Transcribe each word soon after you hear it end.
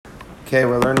Okay,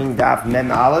 we're learning Daf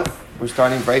Mem Aleph. We're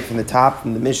starting right from the top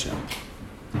from the Mishnah.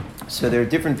 So there are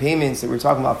different payments that we're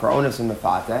talking about for onus and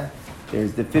mafata.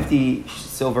 There's the 50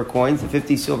 silver coins. The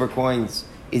 50 silver coins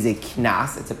is a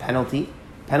knas, it's a penalty.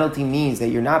 Penalty means that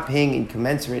you're not paying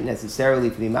incommensurate necessarily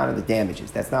for the amount of the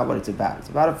damages. That's not what it's about. It's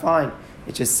about a fine.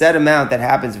 It's a set amount that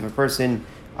happens if a person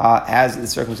has the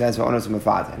circumstance of onus and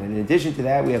mafata. And in addition to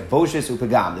that, we have boshes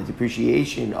upagam, the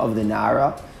depreciation of the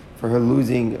nara for her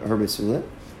losing her basula.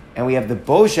 And we have the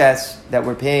boshes that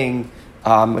we're paying,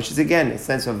 which is again a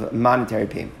sense of monetary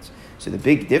payments. So the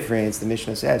big difference, the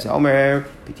Mishnah says, Omer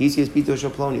Petisius Pito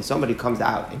Shaploni. Somebody comes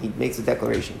out and he makes a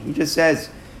declaration. He just says,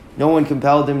 no one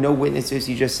compelled him, no witnesses.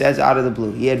 He just says out of the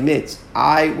blue. He admits,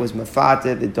 I was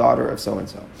Mafata, the daughter of so and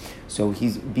so. So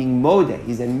he's being modeh.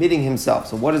 He's admitting himself.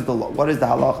 So what is the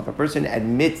halacha? If a person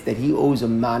admits that he owes a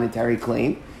monetary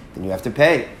claim, then you have to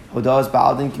pay.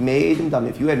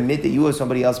 If you admit that you owe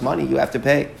somebody else money, you have to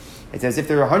pay. It's as if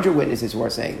there are 100 witnesses who are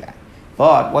saying that.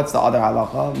 But what's the other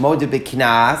halacha? Modeh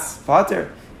b'knas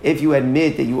pater. If you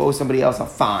admit that you owe somebody else a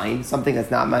fine, something that's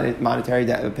not monetary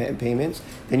payments,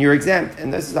 then you're exempt.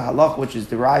 And this is a halacha which is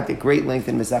derived at great length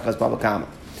in Maseches Baba Kama.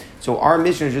 So our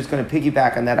mission is just going to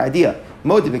piggyback on that idea.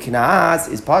 Modeh b'knas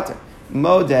is pater.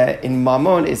 Modeh in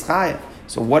mamon is chayav.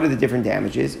 So what are the different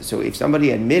damages? So if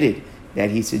somebody admitted that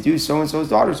he seduced so-and-so's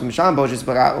daughter, so he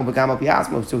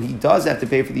does have to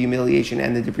pay for the humiliation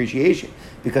and the depreciation,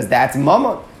 because that's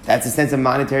mammon. That's a sense of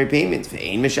monetary payments. But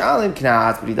he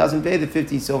doesn't pay the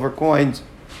 50 silver coins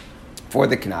for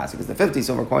the knas, because the 50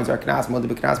 silver coins are knas, modeh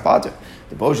b'knas pater.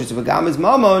 The boshes of agam is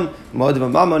mammon, modeh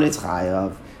b'mammon is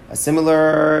chayav. A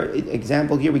similar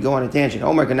example here, we go on a tangent.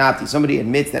 Omer ganati, somebody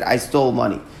admits that I stole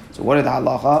money. So what are the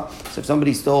halacha? So if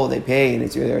somebody stole, they pay, and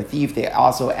they're a thief, they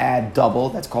also add double.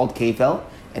 That's called kefel.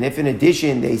 And if in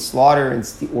addition they slaughter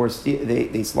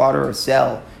they slaughter or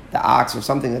sell the ox or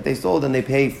something that they stole, then they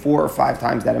pay 4 or 5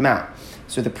 times that amount.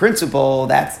 So the principle,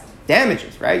 that's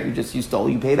damages, right? You stole,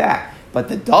 you pay back. But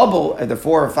the double, the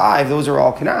 4 or 5, those are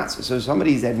all kanas. So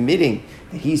somebody's admitting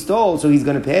that he stole, so he's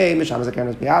going to pay, he's going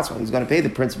to pay the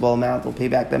principal amount, he'll pay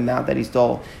back the amount that he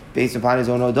stole based upon his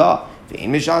own odah. But he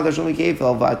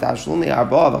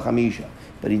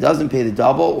doesn't pay the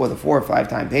double or the 4 or 5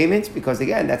 time payments, because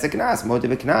again, that's a kanas.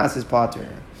 Modeh b'knas is pater.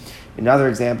 Another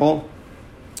example,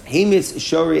 Hamis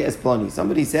Shori Esploni.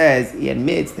 Somebody says, he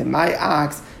admits that my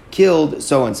ox killed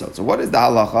so-and-so. So what is the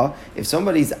halacha? If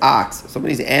somebody's ox,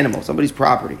 somebody's animal, somebody's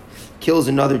property, kills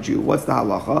another Jew, what's the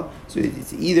halacha? So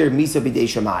it's either misa b'dei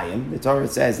shamayim. The Torah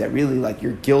says that really, like,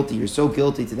 you're guilty, you're so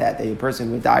guilty to that a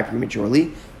person would die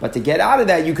prematurely. But to get out of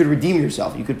that, you could redeem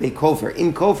yourself. You could pay kofar.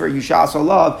 In kofar, you shas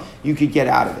olav, you could get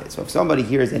out of it. So if somebody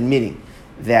here is admitting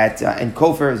that, and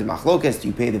kofar is a machlokas, do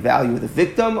you pay the value of the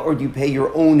victim or do you pay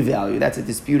your own value? That's a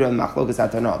dispute on machlokas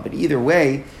hatanah. But either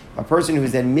way, a person who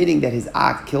is admitting that his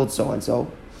ox killed so-and-so,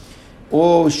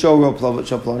 or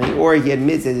he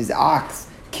admits that his ox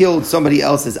killed somebody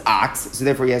else's ox, so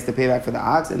therefore he has to pay back for the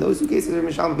ox, and those 2 cases are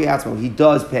mishal b'yatzmo. He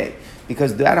does pay,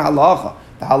 because that halacha,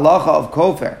 the halacha of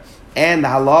kofar, and the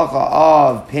halacha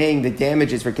of paying the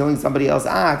damages for killing somebody else's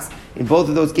ox, in both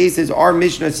of those cases, our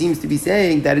Mishnah seems to be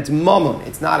saying that it's mammon,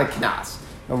 it's not a knas.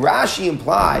 Now Rashi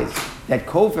implies that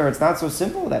kofar, it's not so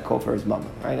simple that kofar is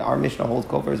mammon, right? Our Mishnah holds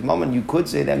kofar is mammon. You could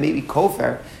say that maybe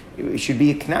kofar should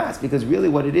be a knas, because really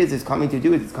what it is coming to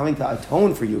do is it's coming to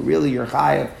atone for you. Really, you're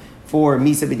chayav for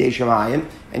misa b'dei shamayim,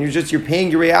 and you're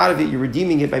paying your way out of it, you're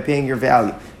redeeming it by paying your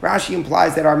value. Rashi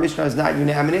implies that our Mishnah is not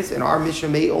unanimous, and our Mishnah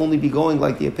may only be going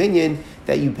like the opinion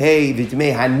that you pay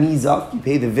v'tmei hanizak, you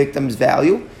pay the victim's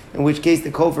value, in which case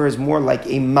the kofar is more like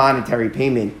a monetary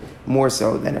payment, more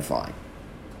so than a fine.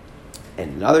 In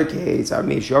another case,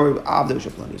 somebody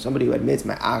who admits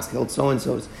my ox killed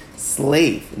so-and-so's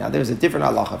slave. Now there's a different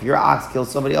halacha. If your ox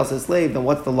kills somebody else's slave, then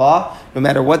what's the law? No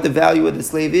matter what the value of the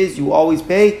slave is, you always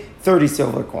pay 30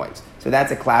 silver coins. So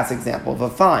that's a classic example of a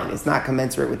fine. It's not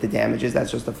commensurate with the damages, that's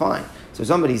just a fine. So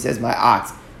somebody says my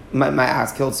ox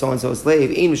killed so-and-so's slave,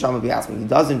 he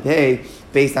doesn't pay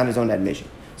based on his own admission.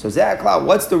 So Zakla,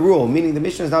 what's the rule? Meaning the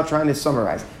Mishnah is now trying to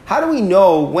summarize. How do we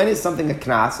know when is something a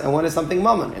knas and when is something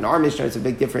mammon? In our Mishnah, it's a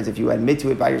big difference. If you admit to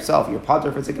it by yourself, you're pater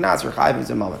if it's a knas, or chayiv if it's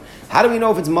a mammon. How do we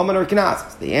know if it's mammon or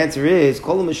knas? The answer is,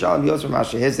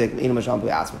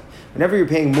 whenever you're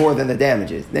paying more than the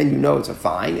damages, then you know it's a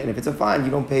fine, and if it's a fine,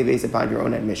 you don't pay based upon your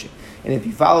own admission. And if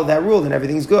you follow that rule, then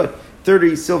everything's good.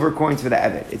 30 silver coins for the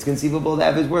Eved. It's conceivable the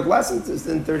Eved is worth less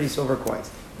than 30 silver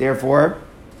coins. Therefore,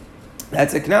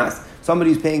 that's a knas.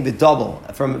 Somebody who's paying the double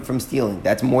from stealing,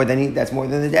 that's more than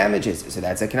the damages. So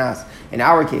that's a knas. In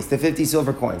our case, the 50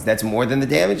 silver coins, that's more than the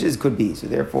damages could be. So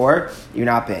therefore, you're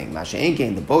not paying.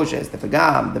 Masha'enkein, the boshes, the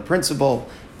pagam, the principal,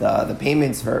 the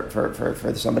payments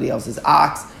for somebody else's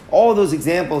ox. All those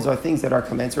examples are things that are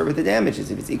commensurate with the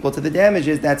damages. If it's equal to the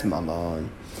damages, that's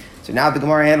mammon. So now the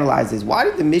Gemara analyzes, why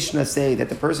did the Mishnah say that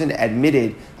the person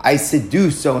admitted, I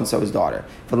seduced so-and-so's daughter?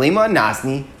 V'lema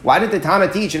nasni, why did the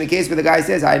Tana teach in a case where the guy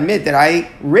says, I admit that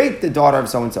I raped the daughter of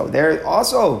so-and-so?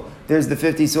 There's the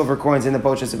 50 silver coins in the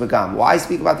Boshas of Agam. Why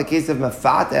speak about the case of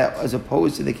Mafata as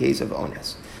opposed to the case of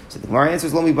Ones? So the Gemara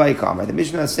answers, Lomi Baikam. The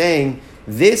Mishnah is saying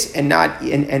this and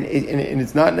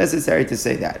it's not necessary to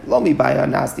say that. Lomi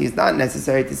Baikam Nasti, it's not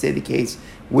necessary to say the case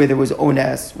where there was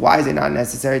Ones. Why is it not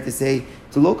necessary to say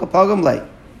to look upagam late?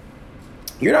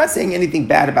 You're not saying anything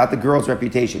bad about the girl's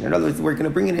reputation. In other words, we're going to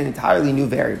bring in an entirely new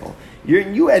variable.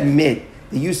 You admit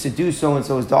that you seduced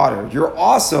so-and-so's daughter. You're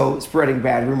also spreading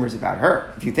bad rumors about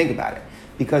her, if you think about it.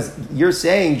 Because you're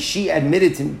saying she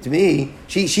admitted to me,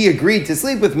 she agreed to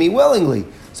sleep with me willingly.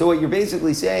 So what you're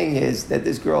basically saying is that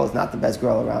this girl is not the best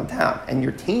girl around town. And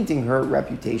you're tainting her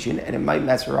reputation, and it might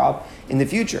mess her up in the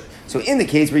future. So in the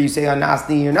case where you say on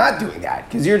Nasni, you're not doing that.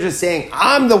 Because you're just saying,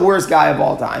 I'm the worst guy of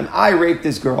all time. I raped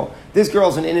this girl. This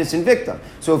girl's an innocent victim.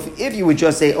 So if you would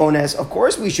just say Ones, of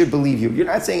course we should believe you. You're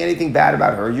not saying anything bad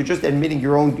about her. You're just admitting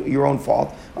your own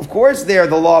fault. Of course there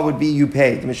the law would be you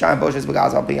pay. Of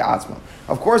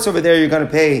course over there you're going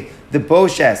to pay the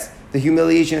boshes, the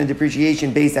humiliation and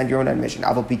depreciation based on your own admission.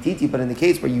 But in the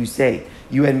case where you say,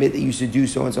 you admit that you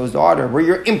seduce so-and-so's daughter, where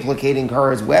you're implicating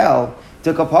her as well,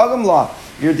 to kapagam law,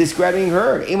 you're discrediting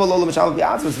her.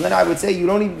 So then I would say you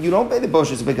don't pay the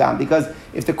boshes begam, because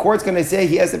if the court's going to say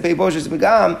he has to pay boshes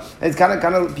begam, it's kind of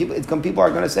people are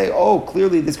going to say, oh,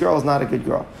 clearly this girl is not a good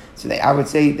girl. So I would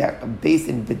say that based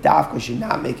in Vidavka should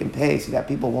not make him pay, so that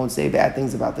people won't say bad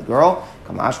things about the girl.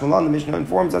 Kamash Malan, the Mishnah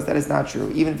informs us that it's not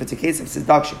true, even if it's a case of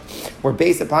seduction, where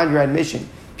based upon your admission,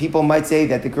 people might say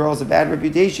that the girl has a bad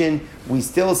reputation. We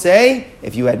still say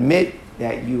if you admit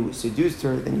that you seduced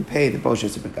her, then you pay the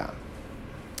boshes begam.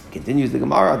 Continues the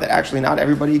Gemara that actually not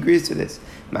everybody agrees to this.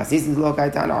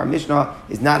 Our Mishnah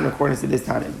is not in accordance to this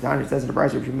Tana. The Tana says in the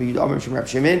price of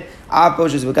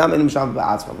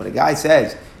when a guy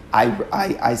says,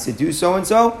 I seduce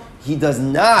so-and-so, he does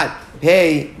not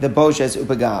pay the boshes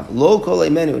upagam. Lo kol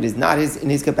emenu, it is not in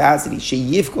his capacity.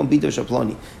 Sheyifkom bito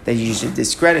shaploni, that he should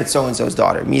discredit so-and-so's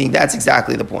daughter. Meaning that's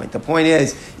exactly the point. The point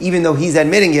is, even though he's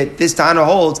admitting it, this Tana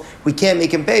holds, we can't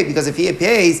make him pay, because if he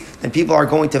pays, then people are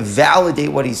going to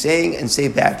validate what he's saying and say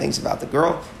bad things about the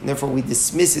girl, and therefore we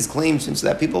dismiss his claims, and so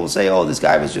that people will say, oh, this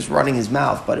guy was just running his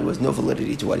mouth, but it was no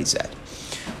validity to what he said.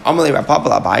 What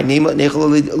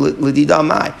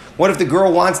if the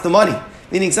girl wants the money?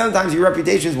 Meaning sometimes your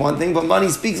reputation is one thing, but money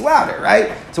speaks louder,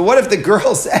 right? So what if the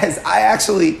girl says, I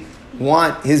actually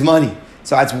want his money,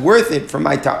 so it's worth it for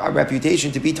my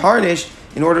reputation to be tarnished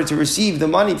in order to receive the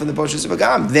money from the Boshes of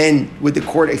Agam? Then would the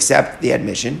court accept the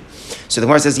admission? So the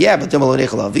Gemara says, yeah, but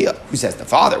who says the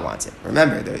father wants it?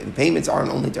 Remember, the payments aren't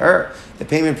only to her. The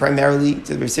payment primarily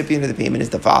to the recipient of the payment is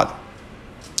the father.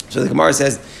 So the Gemara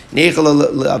says,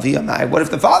 what if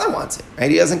the father wants it?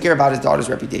 Right? He doesn't care about his daughter's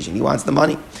reputation. He wants the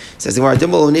money. Says the Gemara,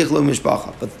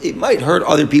 but it might hurt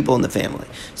other people in the family.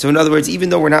 So in other words, even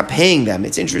though we're not paying them,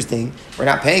 it's interesting, we're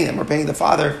not paying them, we're paying the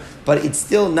father, but it's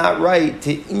still not right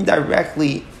to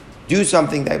indirectly do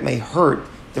something that may hurt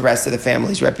the rest of the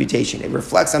family's reputation. It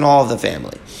reflects on all of the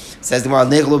family. Says the Gemara,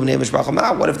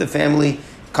 what if the family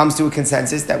comes to a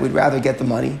consensus that we'd rather get the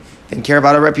money than care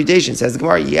about our reputation? Says the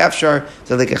Gemara, it's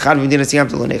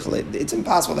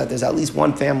impossible that there's at least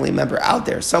one family member out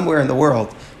there somewhere in the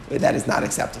world where that is not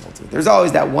acceptable to. There's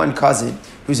always that one cousin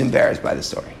who's embarrassed by the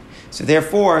story. So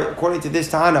therefore, according to this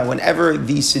Tana, whenever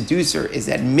the seducer is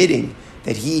admitting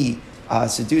that he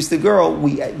seduced the girl,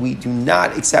 we do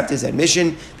not accept his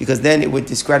admission, because then it would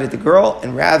discredit the girl,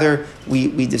 and rather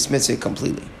we dismiss it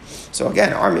completely. So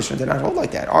again, our Mishnah did not hold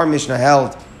like that. Our Mishnah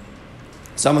held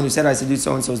someone who said, I seduced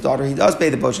so-and-so's daughter, he does pay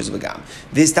the boshes of Agam.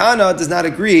 This Tana does not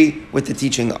agree with the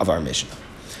teaching of our Mishnah.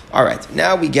 All right,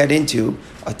 now we get into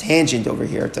a tangent over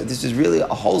here. This is really a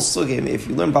whole sugya. If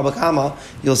you learn Baba Kama,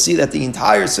 you'll see that the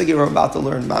entire sugya we're about to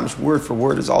learn, mamish word for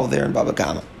word, is all there in Baba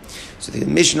Kama. So the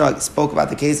Mishnah spoke about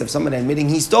the case of someone admitting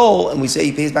he stole, and we say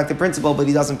he pays back the principal, but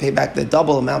he doesn't pay back the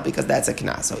double amount because that's a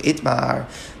knas. So itmar,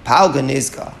 palga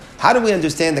nizka. How do we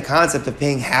understand the concept of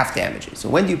paying half damages? So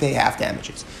when do you pay half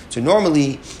damages? So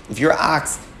normally, if your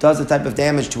ox does a type of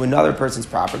damage to another person's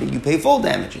property, you pay full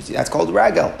damages. That's called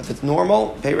regel. If it's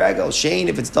normal, pay regel. Shane,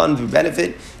 if it's done for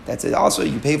benefit, that's it also.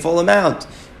 You pay full amount.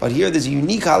 But here there's a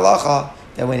unique halacha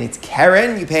that when it's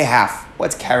Karen, you pay half.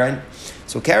 What's Karen?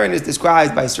 So Karen is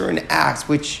described by certain acts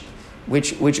which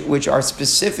are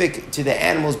specific to the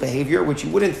animal's behavior, which you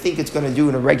wouldn't think it's going to do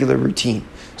in a regular routine.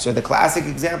 So the classic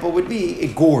example would be a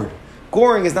gored.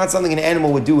 Goring is not something an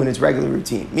animal would do in its regular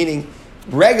routine, meaning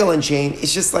regel and chain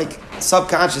is just like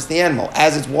subconscious the animal.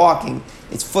 As it's walking,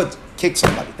 its foot kicks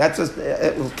somebody. That's just,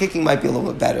 kicking might be a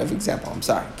little bit better of an example. I'm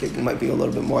sorry. Kicking might be a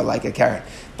little bit more like a Karen.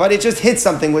 But it just hit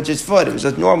something with its foot. It was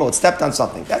just normal. It stepped on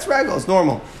something. That's regel. It's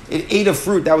normal. It ate a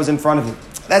fruit that was in front of it.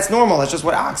 That's normal. That's just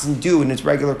what oxen do in its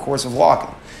regular course of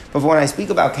walking. But when I speak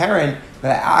about Karen,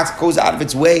 the ox goes out of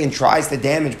its way and tries to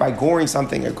damage by goring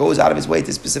something, or goes out of its way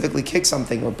to specifically kick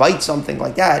something or bite something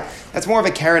like that, that's more of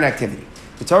a Karen activity.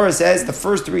 The Torah says the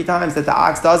first 3 times that the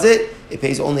ox does it, it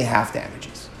pays only half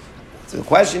damages. So the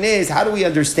question is, how do we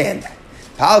understand that?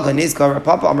 It's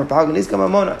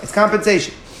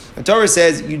compensation. The Torah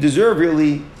says you deserve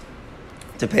really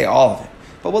to pay all of it.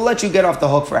 But we'll let you get off the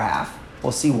hook for half.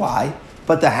 We'll see why.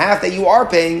 But the half that you are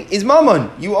paying is mammon.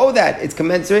 You owe that. It's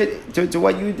commensurate to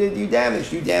what you did. You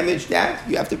damaged. You damaged that.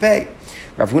 You have to pay.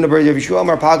 No,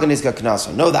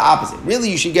 the opposite. Really,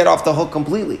 you should get off the hook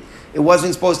completely. It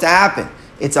wasn't supposed to happen.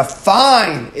 It's a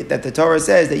fine that the Torah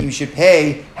says that you should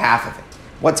pay half of it.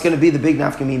 What's going to be the big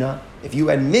nafkamina? If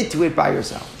you admit to it by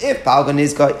yourself. If Palga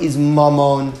Nizka is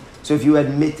mammon, so if you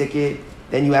admit to it,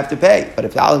 then you have to pay. But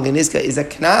if Palga Nizka is a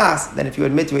knas, then if you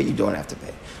admit to it, you don't have to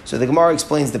pay. So the Gemara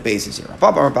explains the basis here. A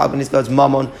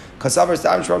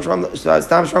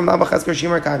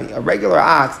regular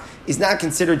ox is not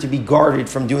considered to be guarded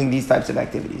from doing these types of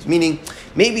activities. Meaning,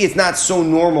 maybe it's not so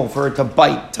normal for it to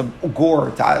bite, to gore,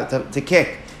 to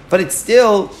kick, but it's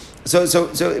still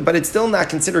but it's still not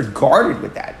considered guarded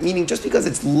with that. Meaning, just because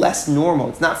it's less normal,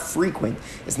 it's not frequent,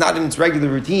 it's not in its regular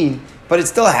routine, but it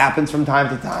still happens from time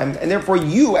to time, and therefore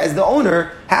you, as the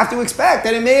owner, have to expect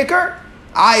that it may occur.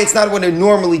 It's not what it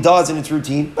normally does in its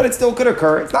routine, but it still could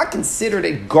occur. It's not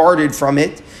considered guarded from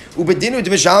it.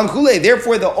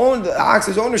 Therefore, the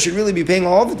ox's owner should really be paying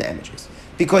all the damages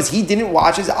because he didn't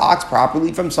watch his ox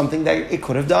properly from something that it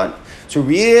could have done. So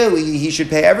really, he should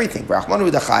pay everything.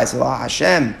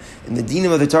 Hashem in the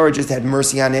dinim of the Torah just had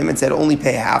mercy on him and said only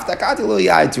pay half. He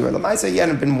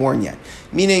hadn't been warned yet.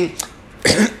 Meaning,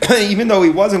 even though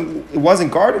it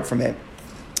wasn't guarded from it,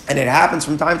 and it happens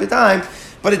from time to time,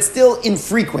 but it's still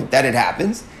infrequent that it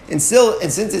happens. And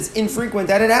since it's infrequent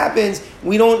that it happens,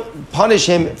 we don't punish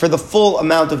him for the full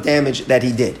amount of damage that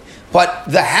he did. But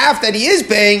the half that he is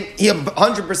paying,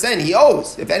 100% he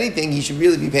owes. If anything, he should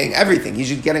really be paying everything. He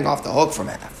should be getting off the hook from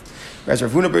half. Whereas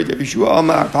Rav Huna bar Yeshua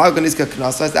Amar,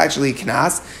 that's actually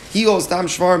knas. He owes tam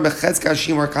shvar bechezka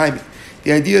shimar kaimi.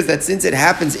 The idea is that since it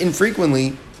happens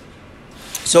infrequently,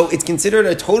 so it's considered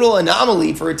a total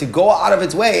anomaly for it to go out of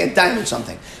its way and damage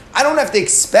something. I don't have to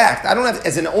expect,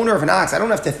 as an owner of an ox, I don't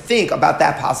have to think about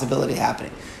that possibility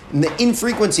happening. And the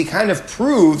infrequency kind of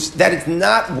proves that it's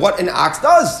not what an ox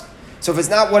does. So if it's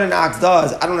not what an ox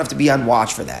does, I don't have to be on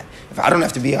watch for that. If I don't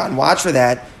have to be on watch for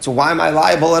that, so why am I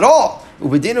liable at all?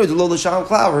 Remember,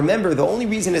 the only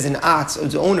reason as an ox,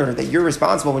 as an owner, that you're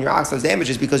responsible when your ox does damage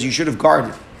is because you should have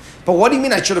guarded it. But what do you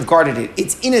mean I should have guarded it?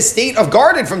 It's in a state of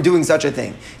guarded from doing such a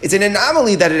thing. It's an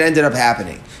anomaly that it ended up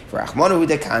happening. For Achmanu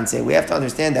Hudekanse, we have to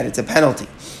understand that it's a penalty.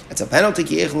 It's a penalty.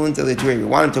 We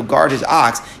want him to guard his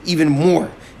ox even more.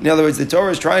 In other words, the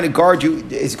Torah is trying to guard you,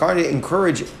 is trying to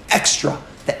encourage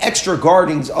the extra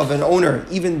guardings of an owner,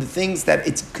 even the things that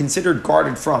it's considered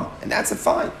guarded from. And that's a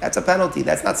fine. That's a penalty.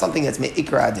 That's not something that's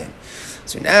me'ikra adin.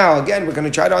 So now, again, we're going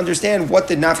to try to understand what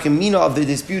the nafkamina of the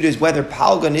dispute is, whether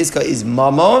Palga Nizka is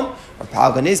mammon or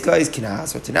Palga Nizka is knas.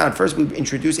 So to now, first we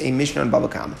introduce a Mishnah on Baba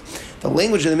Kama. The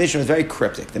language of the Mishnah is very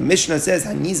cryptic. The Mishnah says,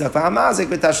 Hanizak v'hamazik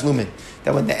v'tashlumin,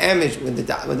 that when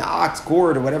the ox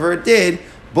gored or whatever it did,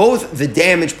 both the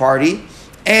damage party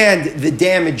and the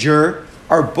damager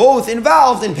are both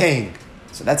involved in paying.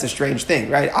 So that's a strange thing,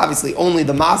 right? Obviously, only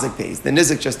the mazik pays. The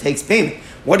nizik just takes payment.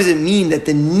 What does it mean that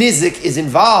the nizik is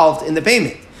involved in the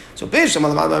payment? So, if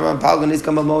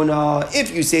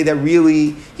you say that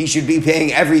really he should be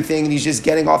paying everything and he's just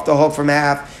getting off the hook from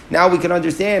half, now we can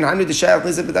understand.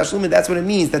 That's what it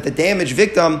means, that the damaged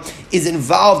victim is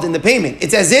involved in the payment.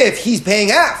 It's as if he's paying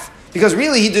half, because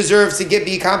really he deserves to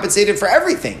be compensated for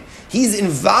everything. He's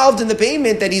involved in the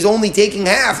payment that he's only taking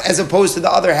half, as opposed to the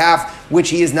other half, which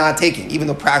he is not taking, even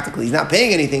though practically he's not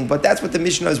paying anything. But that's what the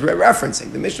Mishnah is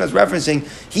referencing. The Mishnah is referencing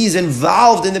he's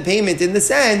involved in the payment in the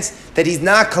sense that he's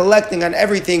not collecting on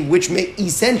everything which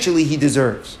essentially he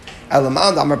deserves.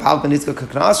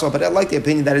 But I like the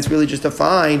opinion that it's really just a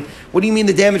fine. What do you mean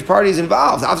the damaged party is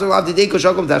involved? He's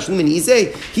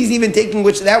even taking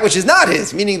that which is not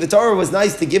his, meaning the Torah was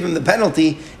nice to give him the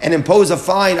penalty and impose a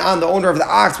fine on the owner of the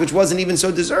ox, which wasn't even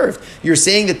so deserved. You're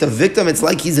saying that the victim, it's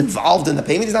like he's involved in the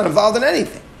payment. He's not involved in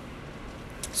anything.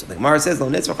 So the Gemara says, the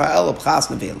Mishnah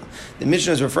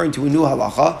is referring to a new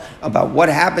halacha about what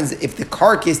happens if the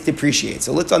carcass depreciates.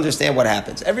 So let's understand what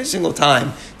happens. Every single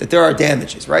time that there are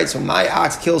damages, right? So my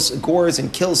ox gores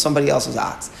and kills somebody else's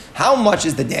ox. How much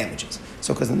is the damages?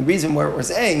 So because the reason what we're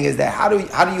saying is that how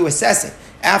do you assess it?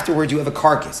 Afterwards, you have a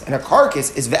carcass, and a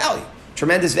carcass is value.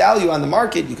 Tremendous value on the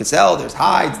market. You could sell, there's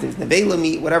hides, there's nevela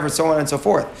meat, whatever, so on and so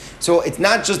forth. So it's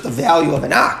not just the value of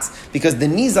an ox, because the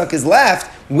nizak is left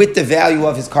with the value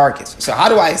of his carcass. So how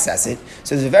do I assess it?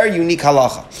 So there's a very unique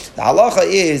halacha. The halacha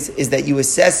is that you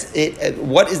assess it,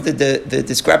 what is the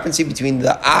discrepancy between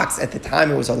the ox at the time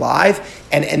it was alive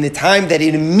and the time that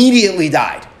it immediately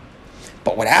died.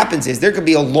 But what happens is there could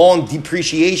be a long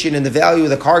depreciation in the value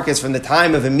of the carcass from the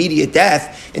time of immediate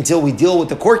death until we deal with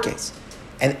the court case.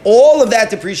 And all of that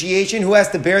depreciation, who has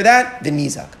to bear that? The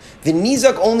nizak. The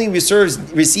nizak only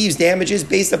receives damages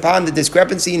based upon the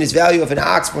discrepancy in his value of an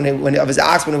ox when it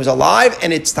was alive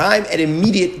and its time at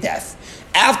immediate death.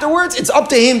 Afterwards, it's up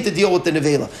to him to deal with the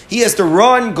nevela. He has to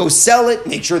run, go sell it,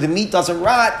 make sure the meat doesn't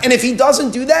rot, and if he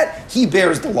doesn't do that, he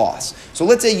bears the loss. So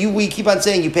let's say we keep on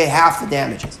saying you pay half the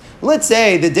damages. Let's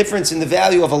say the difference in the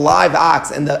value of a live ox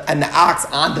and the ox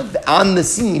on the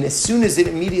scene as soon as it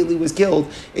immediately was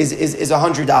killed is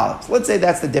 $100. Let's say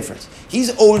that's the difference.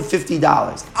 He's owed $50.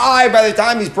 By the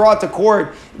time he's brought to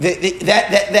court,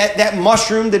 that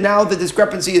mushroomed and now the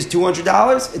discrepancy is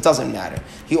 $200. It doesn't matter.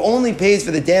 He only pays for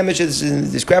the damages in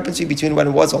the discrepancy between when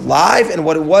it was alive and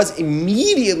what it was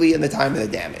immediately in the time of the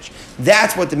damage.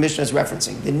 That's what the Mishnah is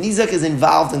referencing. The nizak is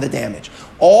involved in the damage.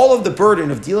 All of the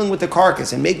burden of dealing with the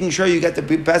carcass and making sure you get the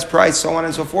best price, so on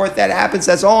and so forth, that happens,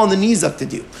 that's all on the nizak to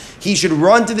do. He should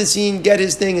run to the scene, get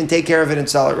his thing, and take care of it and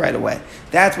sell it right away.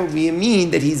 That's what we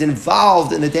mean that he's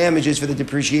involved in the damages for the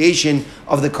depreciation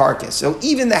of the carcass. So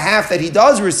even the half that he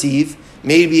does receive,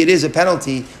 maybe it is a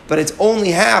penalty, but it's only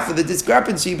half of the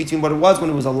discrepancy between what it was when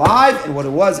it was alive and what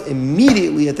it was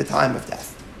immediately at the time of death.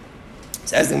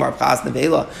 Says the Gemara Pachas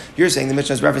Nevela. You're saying the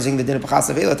Mishnah is referencing the din of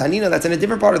Pachas Nevela. Tanina, that's in a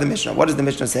different part of the Mishnah. What does the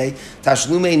Mishnah say?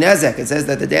 Tashlumei nezek. It says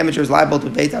that the damager is liable to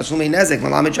pay Tashlumei nezek.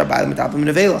 Malamid Shabbai L'Mitapim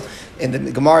Nevela. And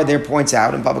the Gemara there points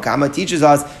out, and Baba Kama teaches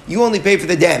us, you only pay for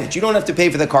the damage. You don't have to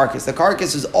pay for the carcass. The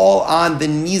carcass is all on the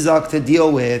nizak to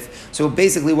deal with. So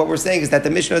basically what we're saying is that the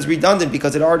Mishnah is redundant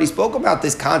because it already spoke about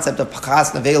this concept of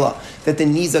Pachas Nevela, that the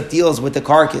nizak deals with the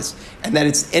carcass, and that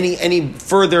it's any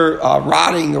further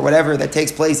rotting or whatever that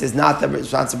takes place is not the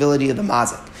responsibility of the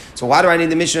mazik. So why do I need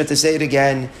the Mishnah to say it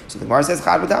again? So the Gemara says,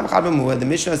 Chad b'tam, Chad b'muad. The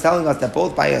Mishnah is telling us that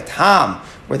both by a tam,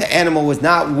 where the animal was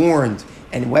not warned,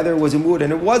 and whether it was a muad,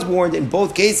 and it was warned, in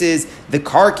both cases, the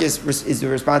carcass is the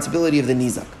responsibility of the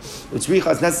nizak. It's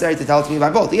necessary to tell it to me by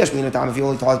both. If you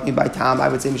only taught me by tam, I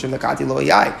would say Mishum Nakati Lo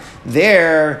Yai.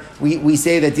 There, we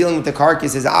say that dealing with the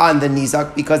carcass is on the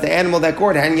nizak because the animal that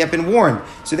gored hadn't yet been warned.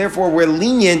 So therefore, we're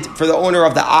lenient for the owner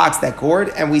of the ox that gored,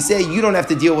 and we say you don't have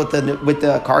to deal with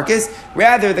the carcass.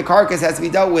 Rather, the carcass has to be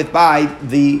dealt with by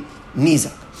the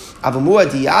nizak. But in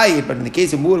the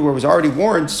case of muad where it was already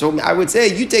warned, so I would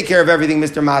say you take care of everything,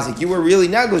 Mr. Mazik. You were really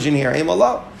negligent here.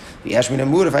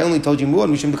 If I only told you muad,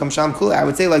 we shouldn't become sham kula. I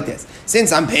would say like this: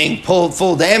 since I'm paying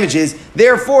full damages,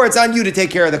 therefore it's on you to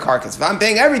take care of the carcass. If I'm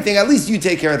paying everything, at least you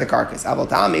take care of the carcass.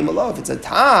 If it's a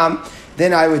tam,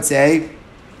 then I would say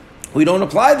we don't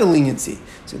apply the leniency.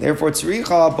 So therefore,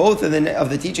 tzricha, both of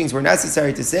the teachings were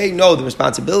necessary to say no. The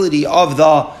responsibility of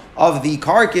the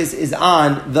carcass is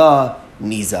on the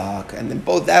nizak, and then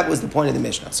both that was the point of the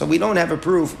Mishnah. So we don't have a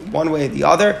proof one way or the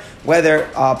other whether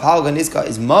palga nizka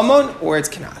is mammon or it's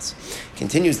kanas.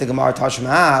 Continues the Gemara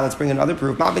Tashma. Let's bring another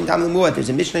proof. There's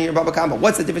a Mishnah here, Baba Kamba.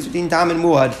 What's the difference between tam and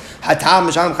muad?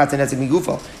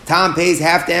 Tam pays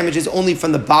half damages only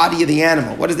from the body of the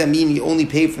animal. What does that mean? You only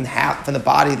pay from the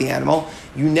body of the animal.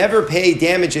 You never pay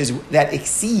damages that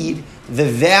exceed the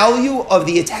value of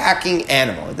the attacking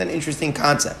animal. It's an interesting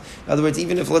concept. In other words,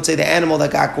 even if, let's say, the animal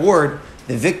that got gored,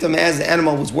 the victim as the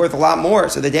animal was worth a lot more,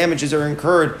 so the damages are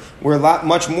incurred were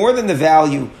much more than the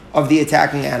value of the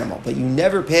attacking animal. But you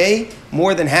never pay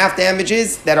more than half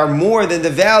damages that are more than the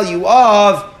value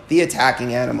of the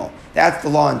attacking animal. That's the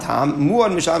law in Tam.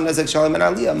 Muad mishalim nezek shalim and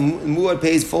aliyah. Muad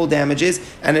pays full damages,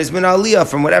 and it's min aliyah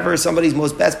from whatever somebody's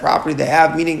most best property they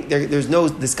have. Meaning,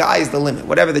 the sky is the limit,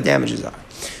 whatever the damages are.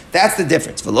 That's the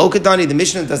difference. Velokadani, the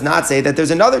Mishnah does not say that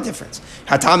there's another difference.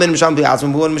 Hatam and Misham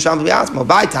B'Yatzmo, Muad and Misham B'Yatzmo.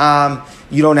 By Tam,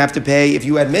 you don't have to pay if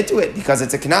you admit to it because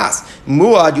it's a knas.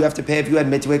 Muad, you have to pay if you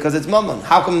admit to it because it's mammon.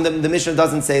 How come the Mishnah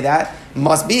doesn't say that?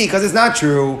 Must be because it's not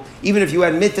true. Even if you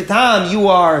admit to Tam, you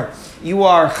are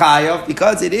chayav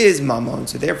because it is mammon.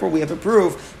 So therefore we have a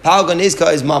proof.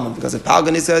 Palganizka is mammon because if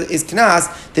Palganizka is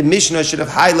knas, the Mishnah should have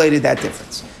highlighted that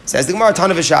difference. Says the Gemara,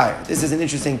 Tana v'Shayir. This is an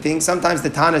interesting thing. Sometimes the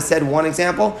Tana said one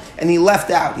example and he left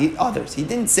out others. He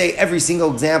didn't say every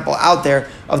single example out there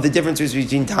of the differences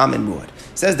between Tam and Muad.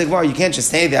 Says the Gemara, you can't just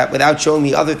say that without showing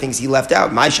me other things he left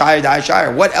out. My Shire, die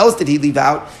Shire. What else did he leave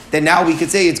out? Then now we could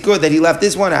say it's good that he left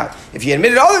this one out. If he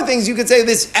admitted other things, you could say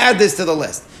this, add this to the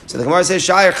list. So the Gemara says,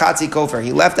 Shire Chatzi Kofer.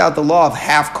 He left out the law of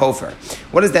half Kofer.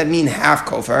 What does that mean, half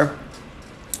Kofer?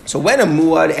 So when a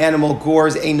muad animal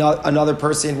gores another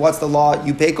person, what's the law?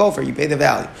 You pay kofer, you pay the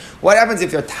value. What happens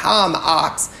if your tam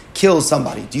ox kills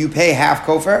somebody? Do you pay half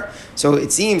kofer? So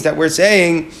it seems that we're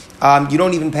saying you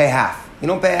don't even pay half. You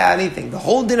don't pay anything. The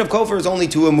whole din of kofer is only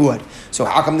to a muad. So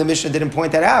how come the Mishnah didn't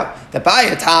point that out? That by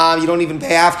a tam, you don't even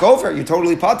pay half kofer. You're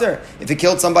totally pater. If it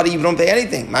killed somebody, you don't pay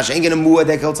anything. Masha'en a muad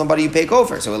that killed somebody, you pay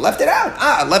kofer. So it left it out.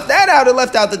 It left that out. It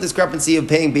left out the discrepancy of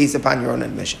paying based upon your own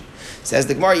admission. Says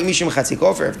the Gemara, Imishim Chatzi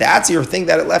Kofer. If that's your thing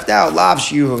that it left out, Lav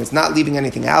Shiuhu. It's not leaving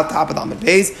anything out. Top of the Amid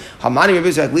Beis. Hamani Rabbi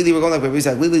Yisrael Glili. We're going like Rabbi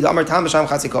Yisrael Glili. Amar Tam B'Sham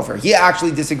Chatzi Kofer. He actually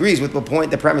disagrees with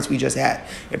the premise we just had.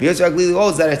 Rabbi Yisrael Glili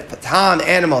holds that a tam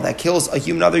animal that kills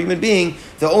another human being,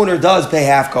 the owner does pay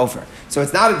half kofer. So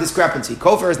it's not a discrepancy.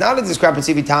 Kofer is not a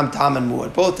discrepancy between tam, and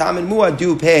muad. Both tam and muad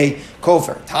do pay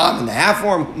kofer. Tam in the half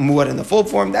form, muad in the full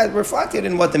form. That's reflected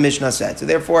in what the Mishnah said. So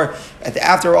therefore,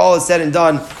 after all is said and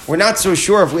done, we're not so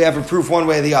sure if we have a proof one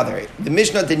way or the other. The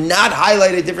Mishnah did not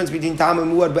highlight a difference between tam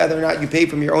and muad, whether or not you pay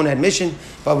from your own admission,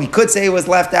 but we could say it was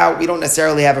left out. We don't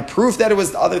necessarily have a proof that it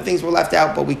was other things were left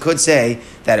out, but we could say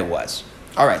that it was.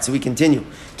 All right, so we continue.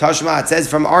 Tashma, it says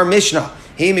from our Mishnah,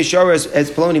 hey, Mishara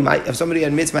as Ploni, if somebody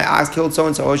admits my ox killed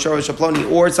so-and-so,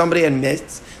 or somebody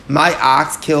admits my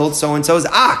ox killed so-and-so's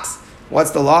ox.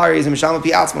 What's the law?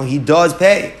 He does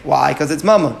pay. Why? Because it's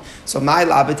mammon. So my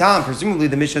labatam, presumably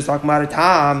the Mishnah is talking about a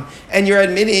tam, and you're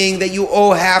admitting that you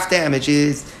owe half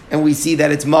damages, and we see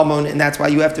that it's mammon, and that's why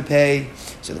you have to pay.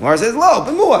 So the Gemara says, lo,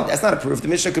 but muad. That's not a proof. The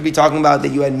Mishnah could be talking about that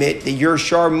you admit that your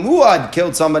shar muad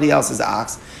killed somebody else's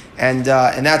ox, and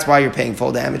that's why you're paying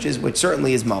full damages, which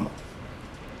certainly is mammon.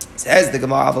 Says the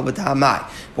Gemara,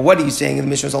 but what are you saying? The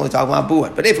Mishnah is only talking about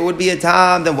buad. But if it would be a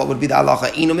tam, then what would be the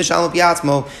halacha? Inu mishalom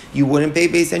piatzmo. You wouldn't pay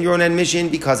based on your own admission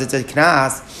because it's a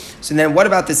knas. So then, what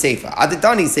about the seifa?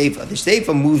 Aditani seifa. The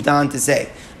seifa moved on to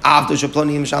say, but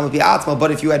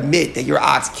if you admit that your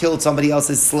ox killed somebody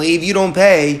else's slave, you don't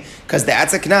pay because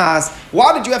that's a knas.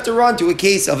 Why did you have to run to a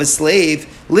case of a slave?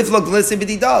 Let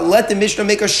the Mishnah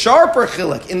make a sharper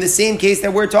chiluk in the same case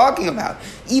that we're talking about.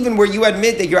 Even where you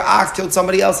admit that your ox killed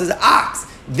somebody else's ox.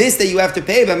 This that you have to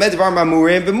pay, it's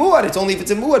only if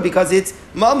it's a muad because it's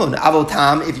mamun.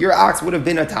 Avotam, if your ox would have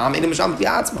been a tam,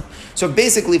 so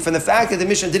basically, from the fact that the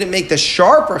Mishnah didn't make the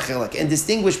sharper chiluk and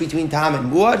distinguish between tam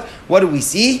and muad, what do we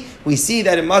see? We see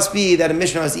that it must be that a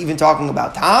Mishnah is even talking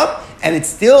about tam, and it's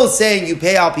still saying you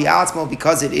pay al piatzmo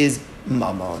because it is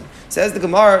mamun. Says the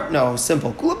Gemara, no,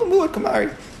 simple. The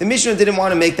Mishnah didn't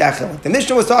want to make that chiluk. The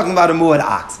Mishnah was talking about a muad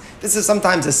ox. This is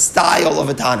sometimes a style of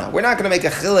a Tana. We're not going to make a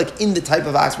chiluk in the type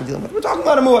of ox we're dealing with. We're talking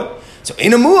about a muad. So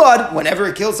in a muad, whenever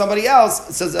it kills somebody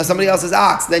else, somebody else's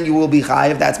ox, then you will be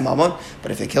chayiv, that's mammon. But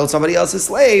if it killed somebody else's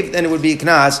slave, then it would be a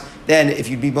knas. Then if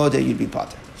you'd be moda, you'd be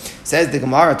pater. Says the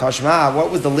Gemara, Tashma, what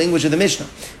was the language of the Mishnah?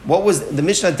 What was the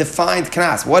Mishnah defined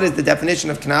knas? What is the definition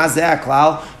of knas?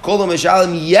 Kol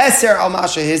mishalim yeser al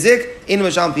masha hizik in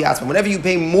mishalim piatzma. Whenever you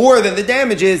pay more than the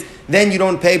damages, then you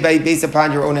don't pay based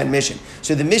upon your own admission.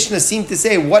 So the Mishnah seemed to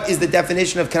say, what is the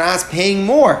definition of knas? Paying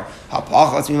more. It's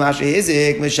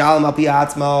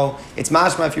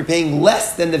mashma if you're paying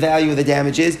less than the value of the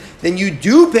damages, then you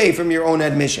do pay from your own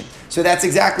admission. So that's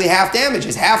exactly half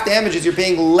damages. Half damages, you're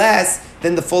paying less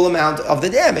than the full amount of the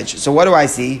damage. So what do I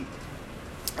see?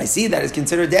 I see that it's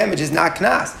considered damages, not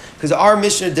knas. Because our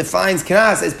Mishnah defines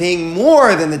knas as paying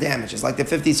more than the damages, like the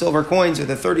 50 silver coins or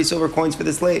the 30 silver coins for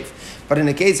the slave. But in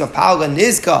the case of palga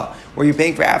nizka, where you're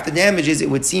paying for half the damages, it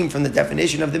would seem from the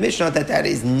definition of the Mishnah that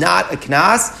is not a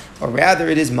knas, or rather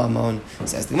it is mammon.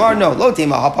 Says the Gemara, no, lo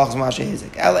tema hapach masha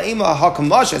hizik, ela ema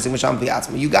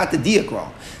hakamasha. You got the diak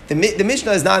wrong. The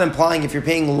Mishnah is not implying if you're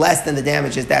paying less than the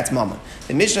damages, that's mammon.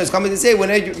 The Mishnah is coming to say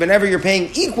whenever you're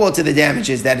paying equal to the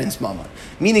damages, that is mammon.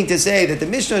 Meaning to say that the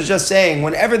Mishnah is just saying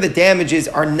whenever the damages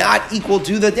are not equal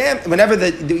to whenever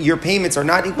your payments are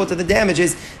not equal to the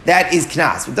damages, that is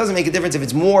knas. It doesn't make a difference if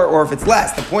it's more or if it's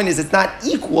less. The point is it's not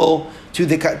equal to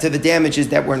the damages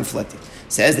that were inflicted.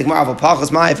 Says the Gemara,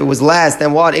 if it was less,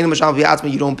 then what?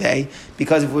 You don't pay.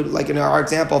 Because if like in our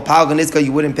example, Palganiska,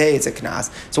 you wouldn't pay, it's a knas.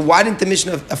 So why didn't the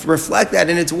Mishnah reflect that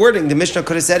in its wording? The Mishnah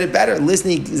could have said it better.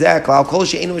 Listen exactly.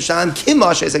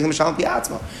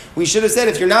 We should have said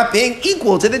if you're not paying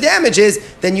equal to the damages,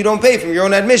 then you don't pay from your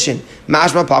own admission.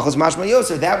 Mashma pachos, mashma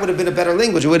yoser. That would have been a better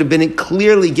language. It would have been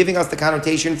clearly giving us the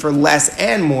connotation for less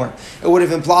and more. It would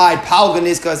have implied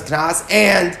Palganiska is knas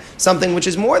and something which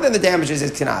is more than the damages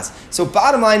is knas. So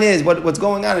bottom line is, what's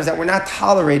going on is that we're not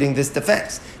tolerating this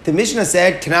defense. The Mishnah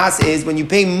said knas is when you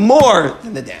pay more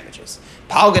than the damages.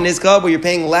 Palganiska, where you're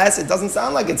paying less, it doesn't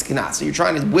sound like it's knas. So you're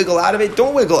trying to wiggle out of it.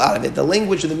 Don't wiggle out of it. The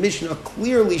language of the Mishnah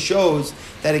clearly shows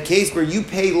that a case where you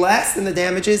pay less than the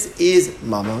damages is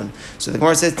mammon. So the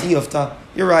Gemara says, Tiyufta,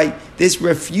 you're right. This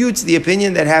refutes the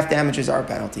opinion that half damages are a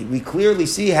penalty. We clearly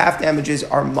see half damages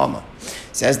are mammon.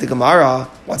 Says the Gemara,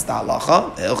 what's the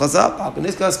halacha? The hilchasa,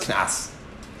 Palganiska is knas.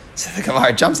 So the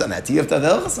Gemara jumps on that. You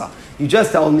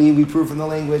just told me, we prove from the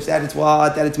language that it's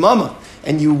what? That it's mammon.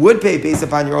 And you would pay based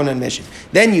upon your own admission.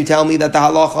 Then you tell me that the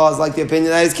halacha is like the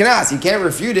opinion that is knas. You can't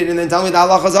refute it and then tell me the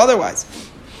halacha is otherwise.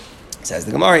 Says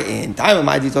the Gemara, in time of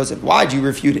my Tosef, why did you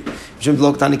refute it?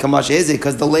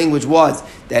 Because the language was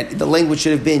that the language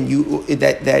should have been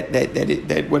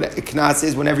that what a knas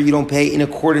is whenever you don't pay in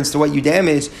accordance to what you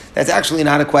damaged. That's actually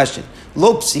not a question.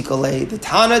 Lo psikale, the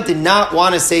Tana did not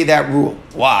want to say that rule.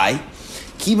 Why?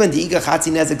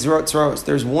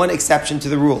 There's one exception to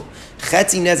the rule.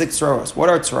 Chetzi nezek tzroros. What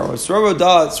are tzroros?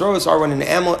 Tzroros are when an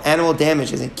animal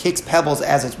damages and kicks pebbles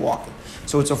as it's walking.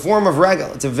 So it's a form of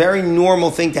regal. It's a very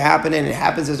normal thing to happen, and it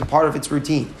happens as a part of its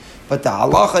routine. But the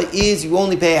halacha is you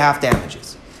only pay half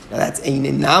damages. Now that's an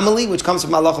anomaly which comes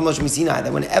from halacha Moshe Sinai,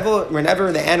 that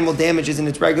whenever the animal damages in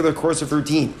its regular course of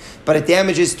routine, but it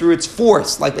damages through its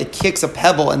force, like it kicks a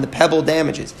pebble and the pebble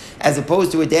damages, as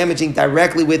opposed to it damaging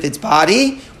directly with its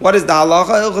body, what is the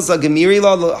halacha?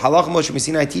 Halacha Moshe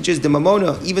Sinai teaches the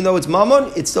mamona, even though it's mammon,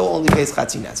 it still only pays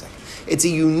chatzi nezek. It's a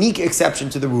unique exception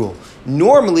to the rule.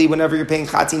 Normally, whenever you're paying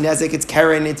chatzi nezek, it's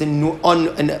keren, it's an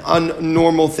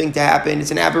unnormal thing to happen, it's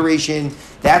an aberration.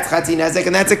 That's chatzi nezek,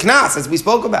 and that's a knas, as we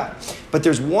spoke about. But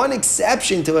there's one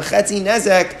exception to a chatzi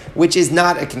nezek, which is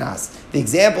not a knas. The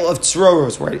example of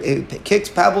tzroros, where it kicks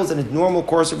pebbles in its normal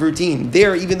course of routine.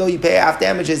 There, even though you pay half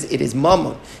damages, it is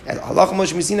mammon. And halacha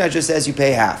Moshe Sinai just says you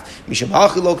pay half.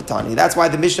 That's why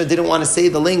the Mishnah didn't want to say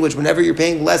the language, whenever you're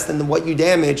paying less than what you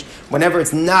damage, whenever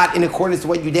it's not in accordance to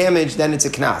what you damage, then it's a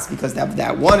knas, because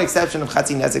that one exception of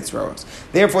chatzi nezek tzroros.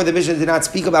 Therefore, the Mishnah did not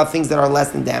speak about things that are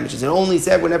less than damages. It only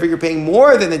said whenever you're paying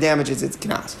more than the damages, it's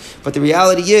knas. But the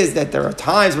reality is that there are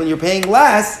times when you're paying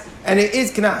less, and it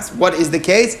is knas. What is the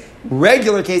case?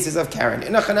 Regular cases of karen.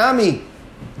 In a chanami,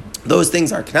 those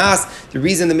things are knas. The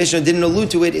reason the Mishnah didn't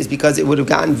allude to it is because it would have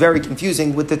gotten very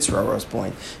confusing with the tzroros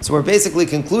point. So we're basically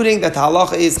concluding that the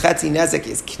halacha is chetzi nezek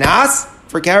is knas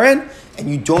for karen, and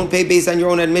you don't pay based on your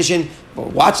own admission,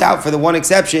 but watch out for the one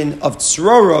exception of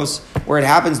tzroros, where it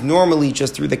happens normally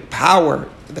just through the power,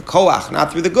 the koach,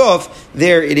 not through the guf.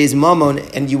 There it is mammon,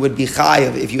 and you would be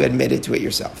chayav if you admitted to it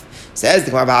yourself. Says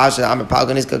the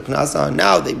Gemara,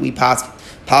 now that we pass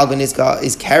Palganiska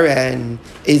is keren,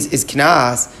 is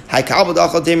knas.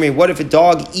 What if a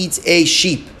dog eats a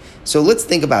sheep? So let's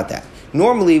think about that.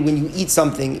 Normally, when you eat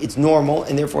something, it's normal,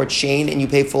 and therefore it's shane, and you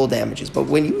pay full damages. But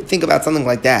when you think about something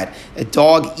like that, a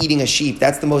dog eating a sheep,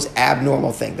 that's the most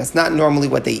abnormal thing. That's not normally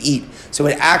what they eat. So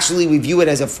it actually, we view it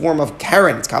as a form of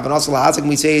karen. It's kavanah lahazak, and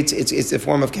we say it's a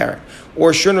form of karen.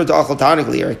 Or shurno da'achal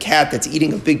tanigli, or a cat that's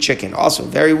eating a big chicken. Also,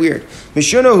 very weird.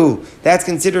 Mishunahu, that's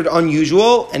considered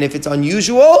unusual, and if it's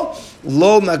unusual,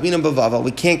 lo magminam bavavel,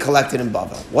 we can't collect it in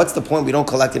Bavel. What's the point? We don't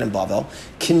collect it in Bavel.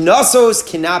 Knasos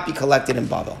cannot be collected in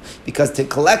Bavel, because to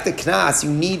collect the knas, you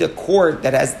need a court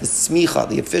that has the smicha,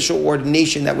 the official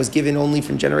ordination that was given only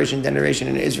from generation to generation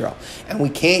in Israel. And we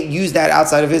can't use that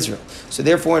outside of Israel. So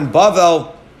therefore in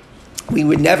Bavel, we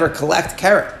would never collect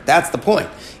keren. That's the point.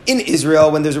 In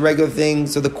Israel, when there's a regular thing,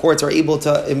 so the courts are able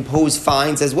to impose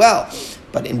fines as well.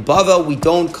 But in Bavel, we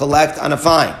don't collect on a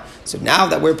fine. So now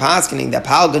that we're paskening that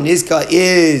Palganizka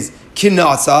is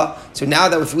kinasa. So now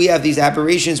that if we have these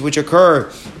aberrations which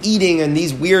occur, eating and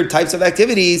these weird types of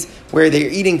activities where they're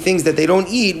eating things that they don't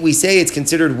eat, we say it's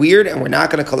considered weird and we're not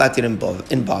going to collect it in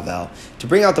Bavel. To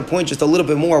bring out the point just a little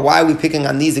bit more, why are we picking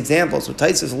on these examples? So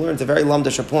Taisus learns a very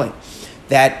lamdasha point,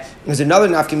 that there's another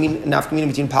nafkamina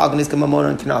between Palganiska, Mamona,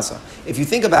 and Kanasa. If you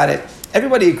think about it,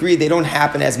 everybody agreed they don't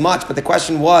happen as much, but the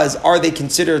question was, are they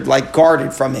considered like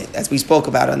guarded from it, as we spoke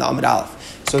about on the Amud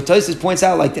Aleph? So Taisus points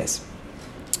out like this.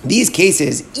 These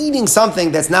cases, eating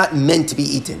something that's not meant to be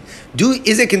eaten,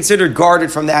 is it considered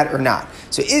guarded from that or not?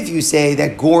 So if you say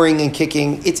that goring and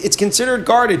kicking, it's considered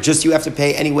guarded, just you have to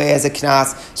pay anyway as a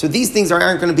knas. So these things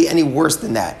aren't going to be any worse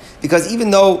than that. Because even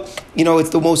though, it's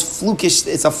the most flukish,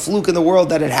 it's a fluke in the world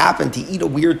that it happened, to eat a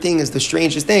weird thing is the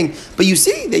strangest thing, but you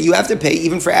see that you have to pay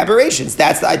even for aberrations.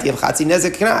 That's the idea of chatzi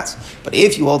nezek knas. But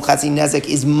if you hold chatzi nezek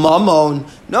is mamon,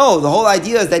 no, the whole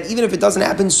idea is that even if it doesn't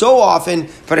happen so often,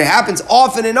 but it happens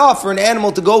often enough for an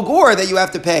animal to go gore, that you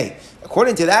have to pay.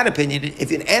 According to that opinion,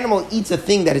 if an animal eats a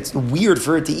thing that it's weird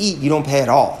for it to eat, you don't pay at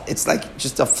all. It's like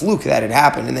just a fluke that it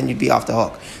happened, and then you'd be off the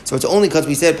hook. So it's only because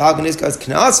we said Palganiska is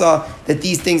Knasa that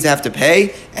these things have to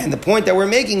pay. And the point that we're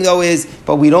making, though, is,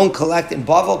 but we don't collect in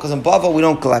Bavel, because in Bavel we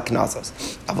don't collect Knasas.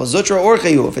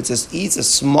 If it eats a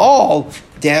small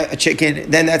chicken,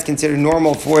 then that's considered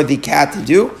normal for the cat to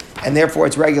do, and therefore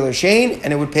it's regular shane,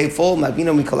 and it would pay full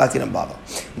Magbina, we collect it in Bavel.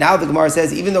 Now the Gemara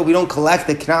says, even though we don't collect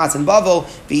the Knas in Bavel,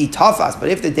 we eat tafas, but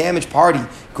if the damaged party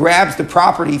grabs the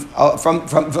property from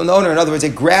the owner, in other words,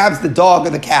 it grabs the dog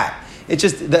or the cat, it's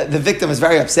just, the victim is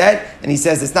very upset, and he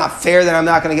says, it's not fair that I'm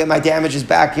not going to get my damages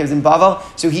back here in Bavel,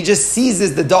 so he just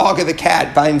seizes the dog or the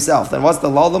cat by himself. Then what's the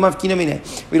law of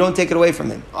kinamine? We don't take it away from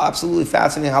him. Absolutely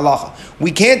fascinating halacha.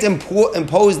 We can't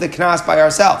impose the knas by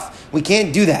ourselves. We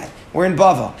can't do that. We're in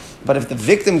Bavel. But if the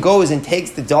victim goes and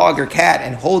takes the dog or cat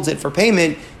and holds it for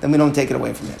payment, then we don't take it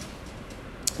away from him.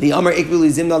 The Amar Ikbili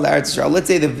Zimna L'Eretz Yisrael. Let's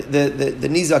say the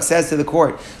Nizak says to the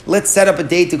court, let's set up a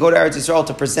date to go to Eretz Yisrael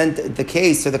to present the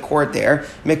case to the court there.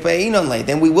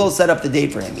 Then we will set up the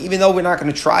date for him. Even though we're not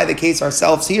going to try the case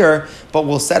ourselves here, but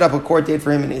we'll set up a court date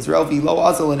for him in Israel. And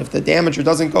if the damager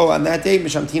doesn't go on that date,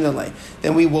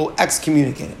 then we will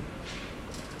excommunicate him.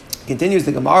 Continues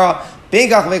the Gemara.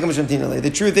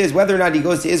 The truth is, whether or not he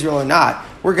goes to Israel or not,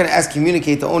 we're going to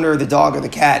excommunicate the owner of the dog or the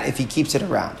cat if he keeps it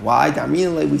around. Why?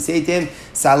 We say to him,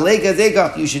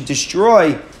 you should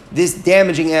destroy this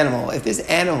damaging animal. If this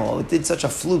animal did such a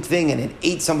fluke thing and it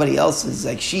ate somebody else's,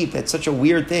 like sheep, it's such a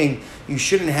weird thing, you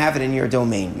shouldn't have it in your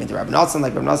domain. Rabbi Nassan,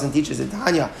 like Rabbi Nassan teaches in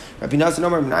Tanya, Rabbi Nassan,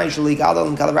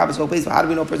 how do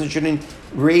we know a person shouldn't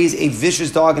raise a vicious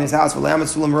dog in his house? So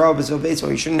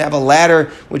you shouldn't have a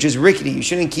ladder which is rickety. You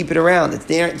shouldn't keep it around. It's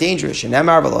dangerous. There's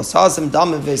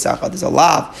a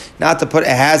law not to put a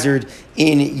hazard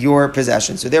in your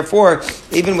possession. So therefore,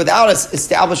 even without us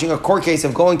establishing a court case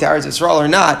of going to Eretz Yisrael or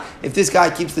not, if this guy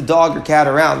keeps the dog or cat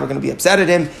around, we're going to be upset at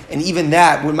him, and even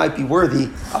that might be worthy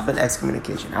of an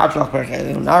excommunication.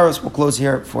 We'll close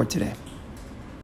here for today.